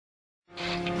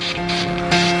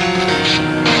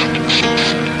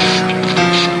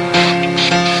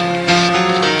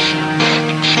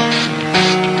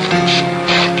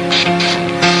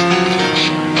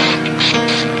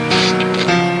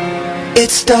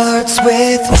starts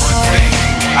with one thing.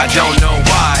 I don't know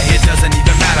why. It doesn't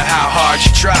even matter how hard you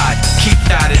tried. Keep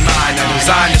that in mind. I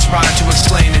designed this rhyme to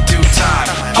explain in due time.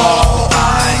 All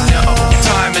I know,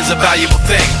 time is a valuable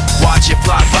thing. Watch it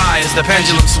fly by as the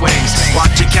pendulum swings.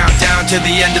 Watch it count down to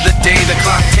the end of the day. The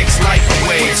clock takes life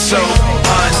away. It's so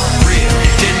unreal.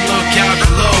 Didn't look out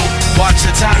below. Watch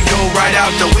the time go right out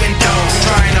the window.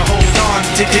 Trying to hold on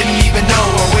to didn't even know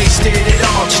I wasted it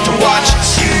all just to watch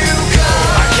you go.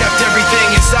 I kept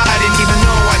everything inside, and even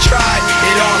though I tried,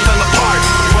 it all fell apart.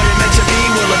 What it meant to be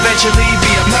will eventually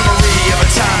be a memory of a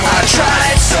time when I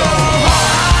tried so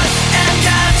hard and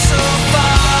got so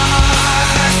far,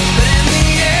 but in the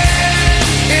end,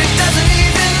 it doesn't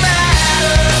even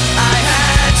matter. I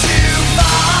had to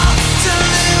fall to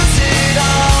lose it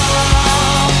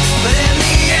all, but in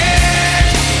the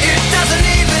end, it doesn't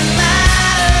even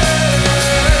matter.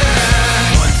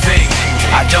 One thing,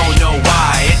 I don't know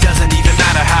why. It doesn't even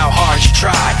matter how hard you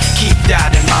try. Keep that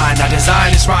in mind. I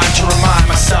designed this rhyme to remind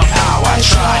myself how I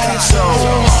tried so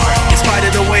hard. In spite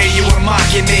of the way you were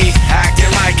mocking me,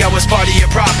 acting like I was part of your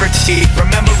property,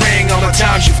 remembering all the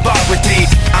times you fought with me,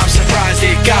 I'm surprised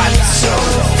it got so.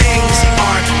 Things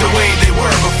aren't the way they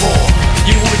were before.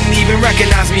 You wouldn't even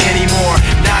recognize me anymore.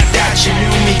 Not that you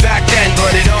knew me back then,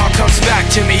 but it all comes back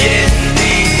to me in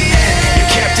the end. You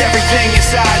kept everything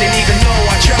inside, and even though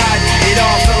I tried, it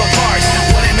all fell apart.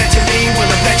 What it meant to me will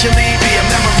eventually be a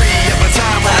memory of a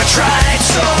time when I tried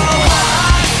so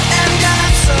hard and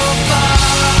got so far,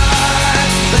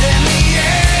 but in the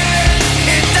end,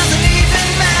 it doesn't even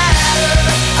matter.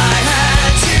 I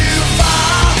had to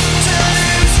fall to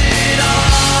lose it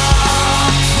all,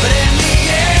 but in the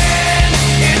end,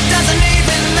 it doesn't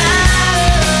even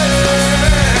matter.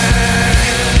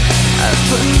 I've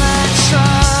put my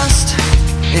trust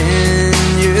in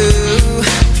you,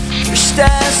 pushed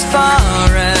as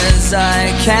far as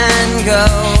I can go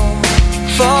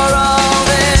for all